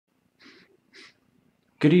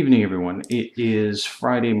Good evening, everyone. It is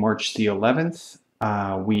Friday, March the 11th.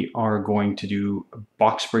 We are going to do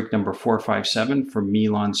box break number 457 for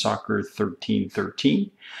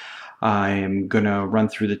Milansoccer1313. I am going to run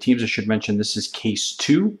through the teams. I should mention this is case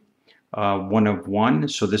 2, 1 of 1.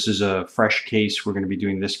 So this is a fresh case. We're going to be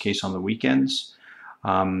doing this case on the weekends.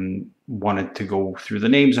 Wanted to go through the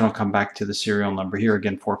names, and I'll come back to the serial number here.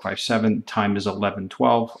 Again, 457. Time is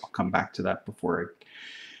 11:12. I'll come back to that before I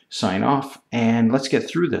sign off, and let's get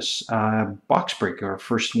through this box break. Our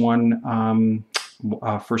first one,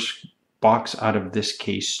 first box out of this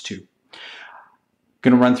case too.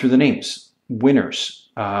 Going to run through the names. Winners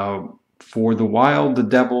for the Wild, the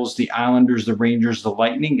Devils, the Islanders, the Rangers, the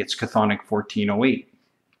Lightning. It's Chthonic 1408.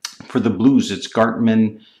 For the Blues, it's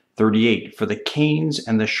Gartman 38. For the Canes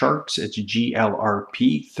and the Sharks, it's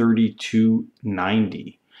GLRP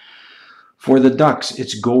 3290. For the Ducks,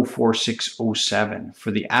 it's Go 4607. For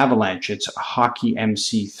the Avalanche, it's Hockey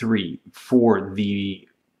MC3. For the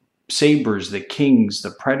Sabres, the Kings, the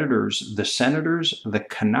Predators, the Senators, the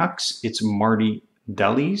Canucks, it's Marty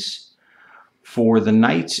Delis. For the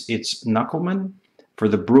Knights, it's Knuckleman. For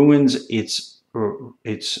the Bruins, it's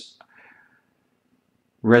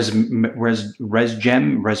Resmengem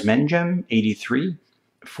 83.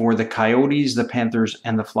 For the Coyotes, the Panthers,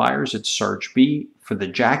 and the Flyers, it's Sarge B. For the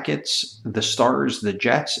Jackets, the Stars, the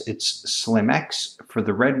Jets, it's Slim X. For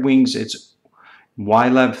the Red Wings, it's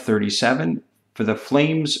Wylev 37. For the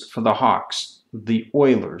Flames, for the Hawks, the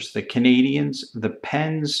Oilers, the Canadians, the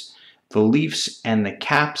Pens, the Leafs, and the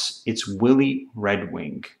Caps, it's Willie Red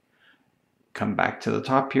Wing. Come back to the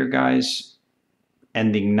top here, guys.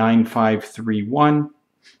 Ending 9531.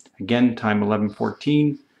 Again, time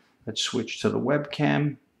 11:14. Let's switch to the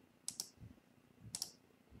webcam.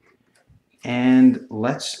 And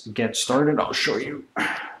let's get started. I'll show you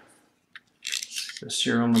the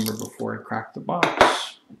serial number before I crack the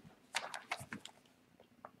box.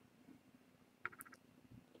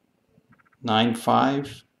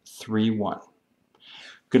 $9,531.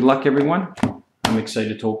 Good luck, everyone. I'm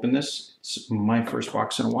excited to open this. It's my first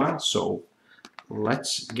box in a while, so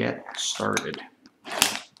let's get started.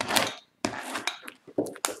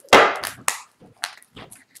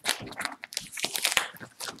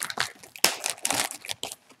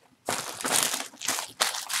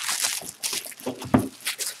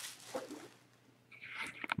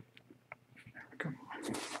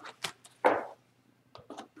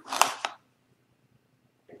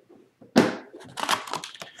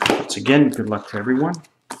 Once again, good luck to everyone.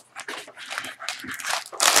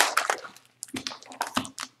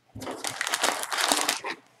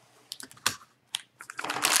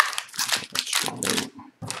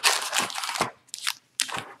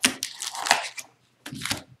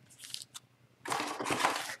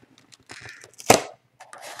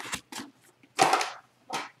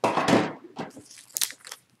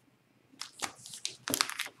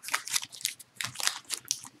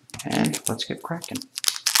 And let's get cracking.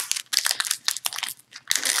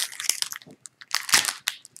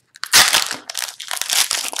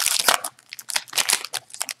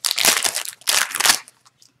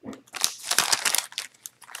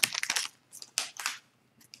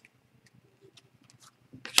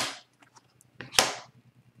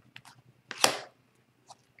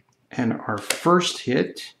 And our first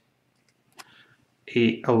hit,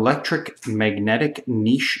 a electric magnetic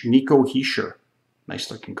niche Nico Hischier. Nice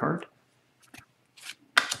looking card.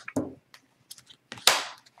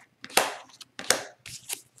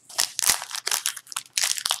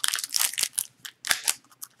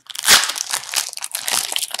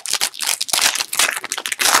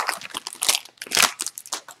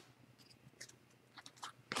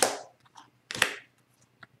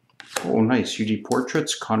 Oh, nice. UG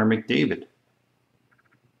Portraits, Connor McDavid.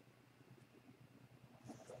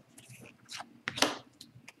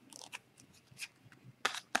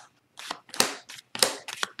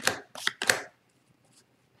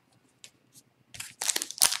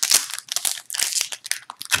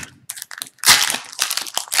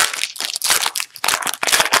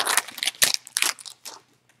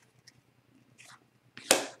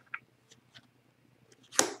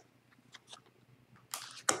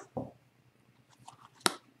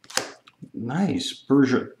 Nice.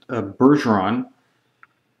 Bergeron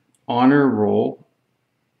honor roll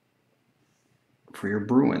for your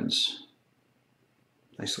Bruins.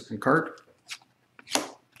 Nice looking card.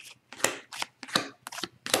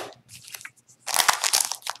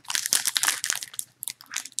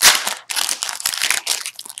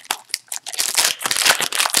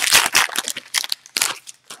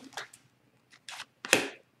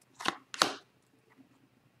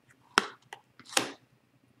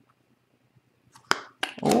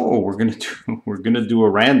 we're gonna do a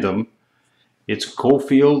random. It's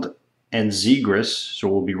Cofield and Zegras, so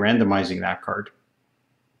we'll be randomizing that card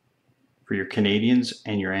for your Canadians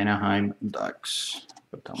and your Anaheim Ducks.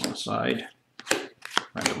 Put that on the side.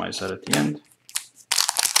 Randomize that at the end.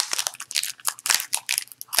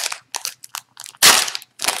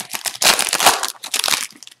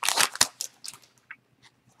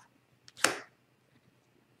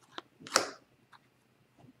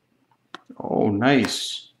 Oh,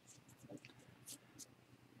 nice.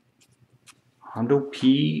 Hondo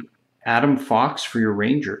P. Adam Fox for your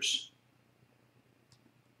Rangers.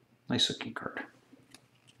 Nice looking card.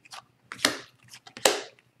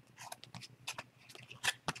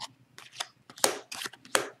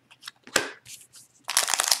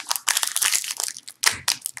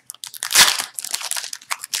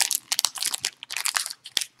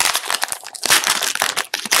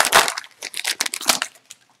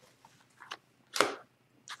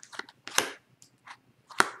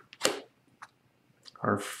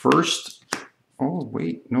 Our first, oh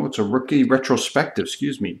wait, no, it's a rookie retrospective,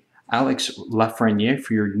 excuse me. Alex Lafreniere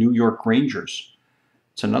for your New York Rangers.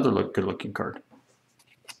 It's another good looking card.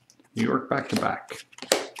 New York back-to-back.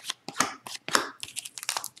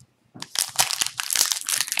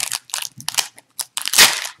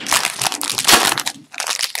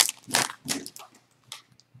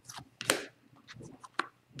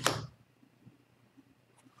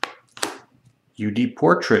 UD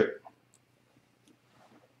Portrait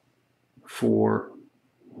for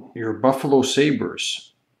your Buffalo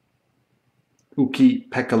Sabres, Uki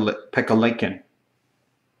Pekalekin.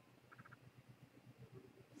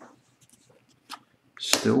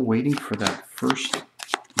 Still waiting for that first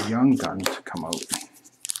young gun to come out.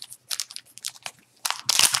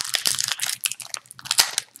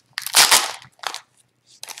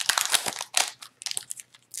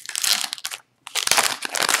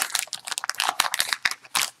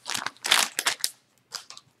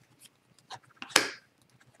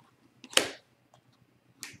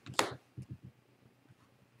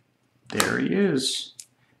 There he is.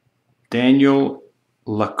 Daniel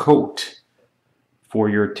Lacote for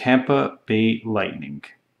your Tampa Bay Lightning.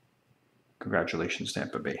 Congratulations,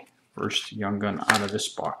 Tampa Bay. First young gun out of this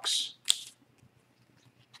box.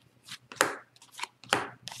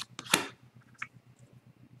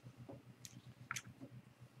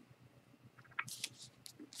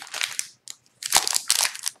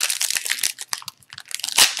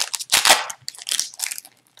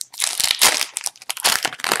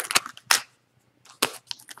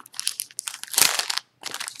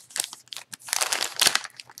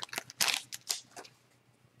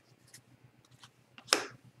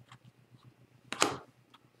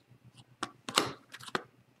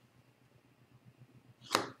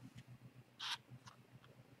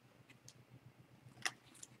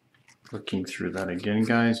 Looking through that again,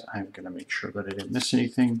 guys, I'm going to make sure that I didn't miss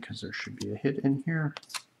anything because there should be a hit in here.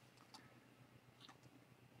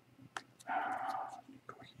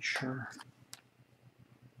 Sure.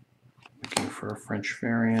 Looking for a French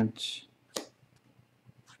variant.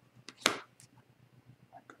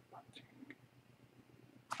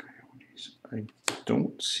 I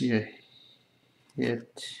don't see a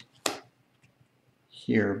hit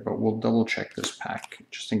here, but we'll double check this pack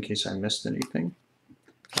just in case I missed anything.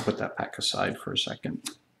 I'll put that pack aside for a second.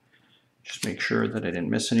 Just make sure that I didn't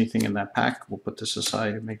miss anything in that pack. We'll put this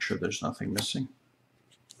aside and make sure there's nothing missing.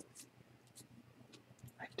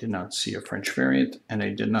 I did not see a French variant and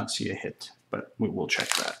I did not see a hit, but we will check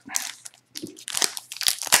that.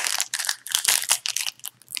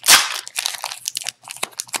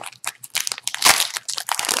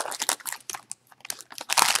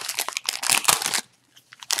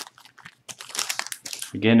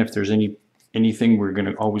 Again, if there's anything, we're going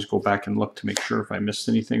to always go back and look to make sure if I missed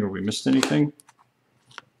anything or we missed anything.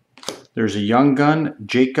 There's a young gun,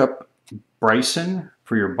 Jacob Bryson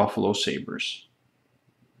for your Buffalo Sabres.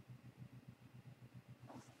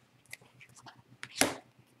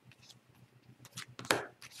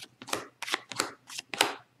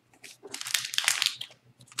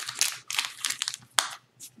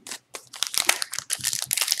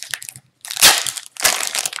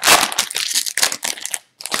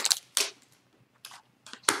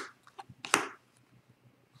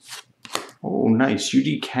 Oh, nice.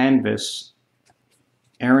 UD Canvas,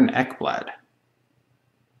 Aaron Ekblad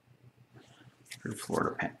for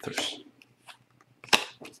Florida Panthers.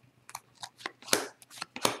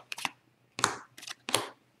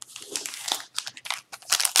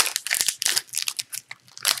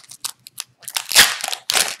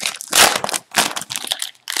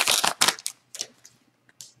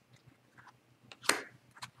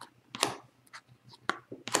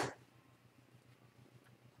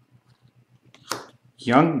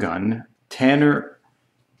 young gun Tanner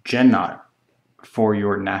Jennott for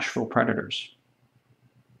your Nashville Predators.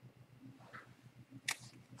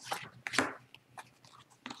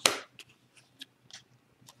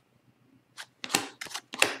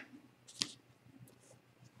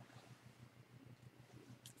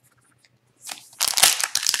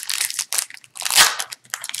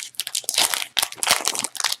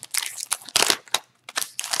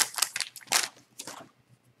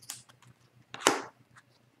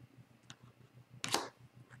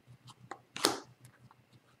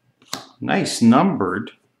 Nice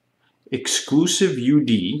numbered exclusive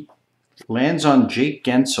UD lands on Jake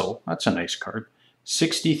Gensel. That's a nice card.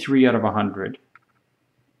 63 out of 100.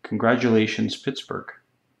 Congratulations, Pittsburgh.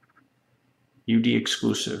 UD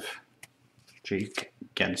exclusive, Jake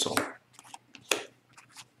Gensel.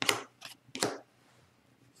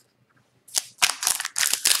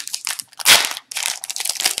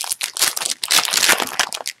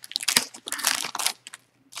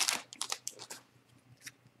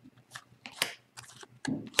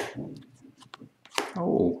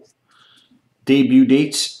 Oh, debut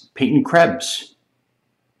dates, Peyton Krebs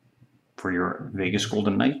for your Vegas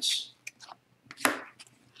Golden Knights.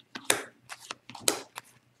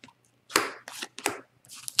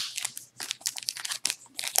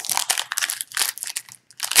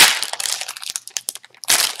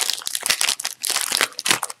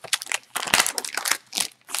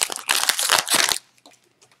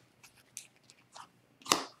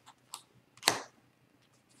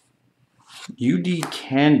 UD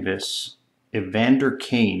Canvas, Evander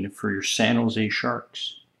Kane for your San Jose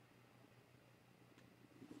Sharks.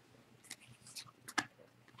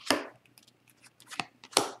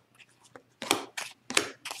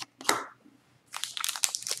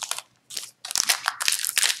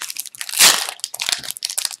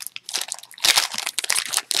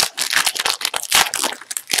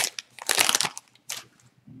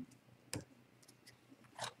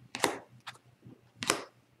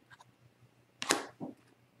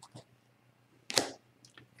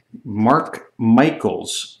 Mark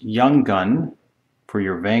Michaels, young gun for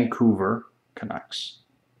your Vancouver Canucks.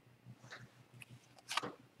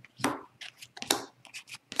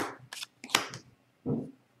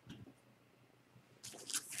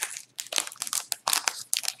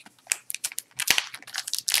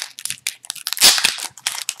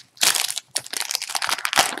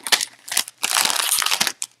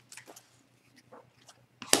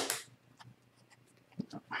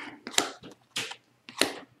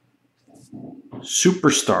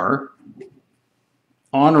 Superstar,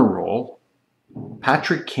 honor roll,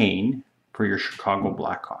 Patrick Kane for your Chicago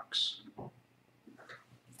Blackhawks.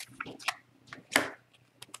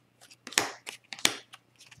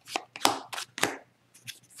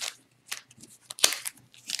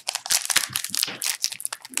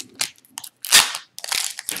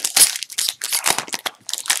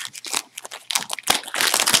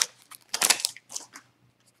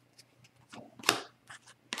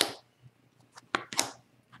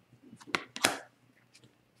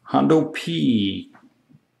 Hondo P.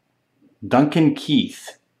 Duncan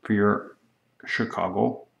Keith for your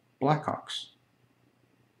Chicago Blackhawks.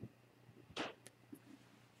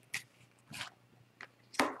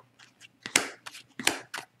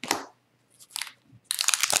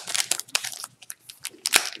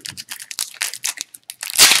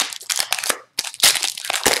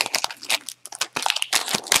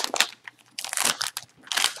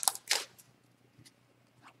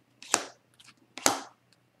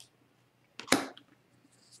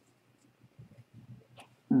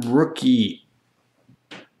 Rookie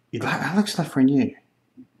Alex Lafreniere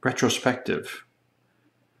retrospective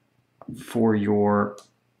for your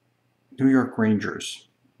New York Rangers.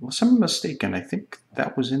 Unless I'm mistaken, I think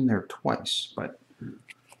that was in there twice, but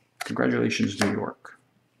congratulations, New York.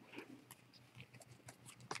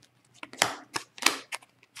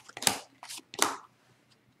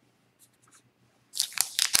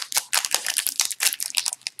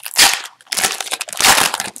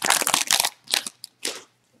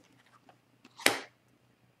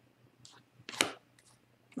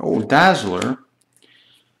 Oh, Dazzler,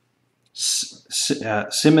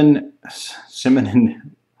 Simon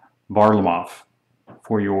and Varlamov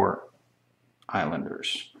for your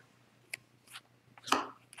Islanders.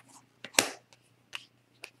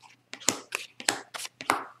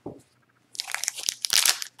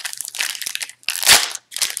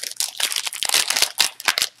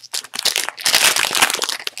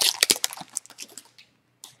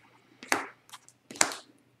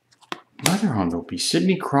 Another one will be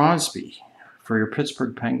Sidney Crosby for your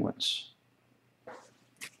Pittsburgh Penguins.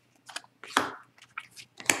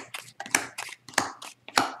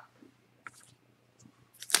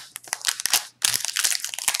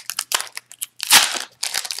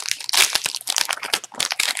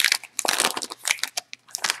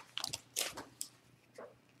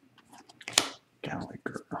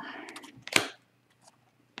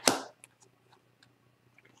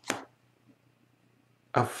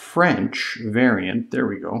 French variant, there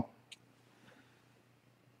we go.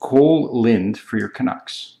 Cole Lind for your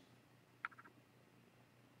Canucks.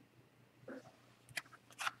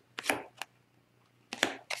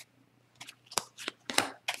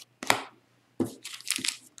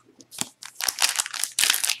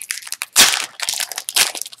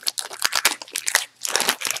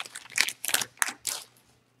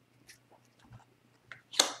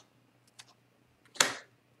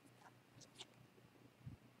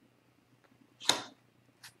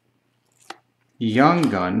 Young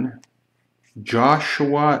Gun,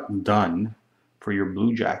 Joshua Dunn for your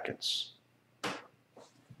Blue Jackets.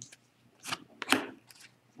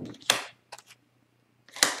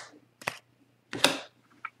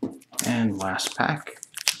 And last pack.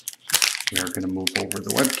 We are going to move over the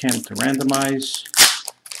webcam to randomize.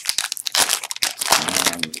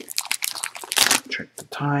 And check the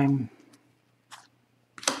time.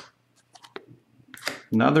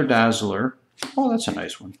 Another Dazzler. Oh, that's a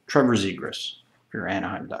nice one. Trevor Zegras for your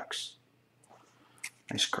Anaheim Ducks.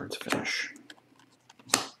 Nice card to finish.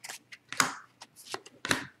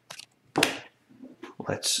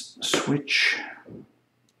 Let's switch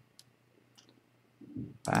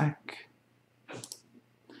back.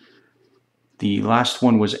 The last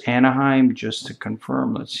one was Anaheim, just to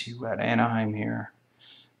confirm. Let's see who had Anaheim here.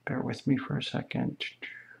 Bear with me for a second.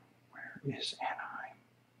 Where is Anaheim?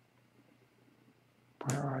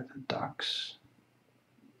 Where are the Ducks?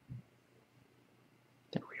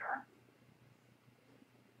 There we are.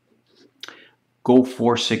 Go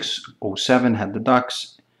 4607 had the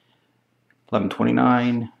Ducks.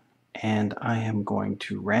 1129. And I am going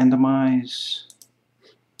to randomize.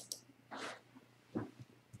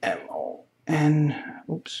 M-O-N.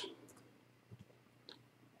 Oops.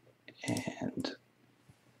 And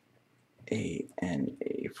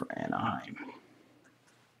A-N-A for Anaheim.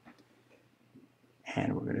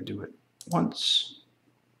 And we're going to do it once,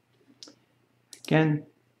 again,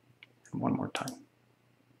 and one more time.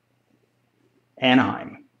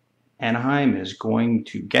 Anaheim. Anaheim is going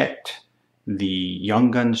to get the Young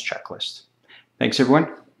Guns checklist. Thanks,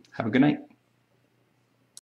 everyone. Have a good night.